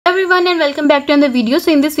everyone and welcome back to another video.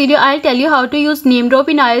 So in this video I'll tell you how to use name drop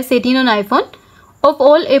in iOS 18 on iPhone. Of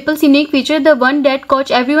all Apple's unique feature, the one that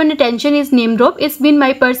caught everyone's attention is name drop. It's been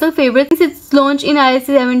my personal favorite since its launch in iOS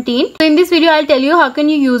 17. So in this video I'll tell you how can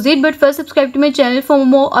you use it, but first subscribe to my channel for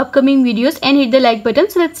more upcoming videos and hit the like button.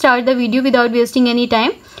 So let's start the video without wasting any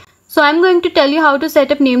time. So I'm going to tell you how to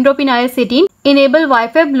set up name drop in iOS 18. Enable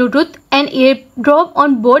Wi-Fi, Bluetooth and AirDrop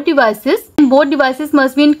on both devices. And both devices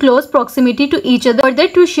must be in close proximity to each other. Further,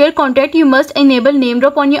 to share contact, you must enable name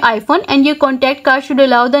drop on your iPhone and your contact card should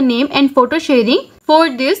allow the name and photo sharing.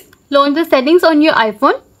 For this, launch the settings on your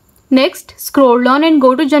iPhone. Next, scroll down and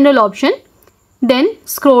go to General option. Then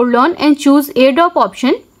scroll down and choose AirDrop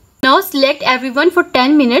option. Now select everyone for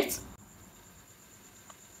 10 minutes.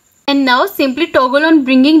 And now simply toggle on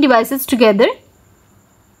bringing devices together.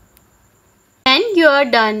 And you are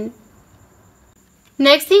done.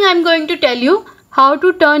 Next thing I'm going to tell you how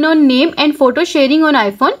to turn on name and photo sharing on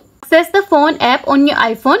iPhone. Access the phone app on your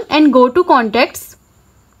iPhone and go to contacts.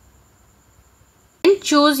 And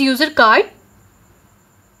choose user card.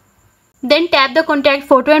 Then tap the contact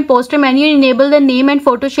photo and poster menu and enable the name and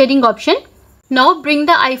photo sharing option. Now bring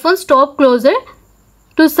the iPhone stop closer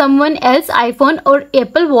to someone else's iPhone or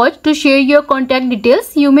Apple Watch to share your contact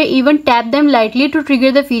details. You may even tap them lightly to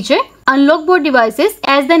trigger the feature. Unlock both devices.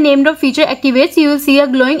 As the name drop feature activates, you will see a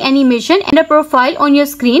glowing animation and a profile on your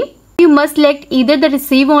screen. You must select either the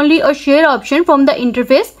receive only or share option from the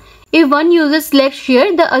interface. If one user selects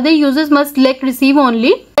share, the other users must select receive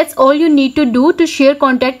only. That's all you need to do to share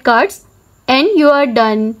contact cards, and you are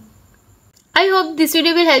done. I hope this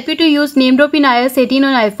video will help you to use name drop in iOS 18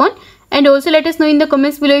 on iPhone. And also let us know in the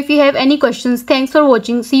comments below if you have any questions. Thanks for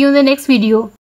watching. See you in the next video.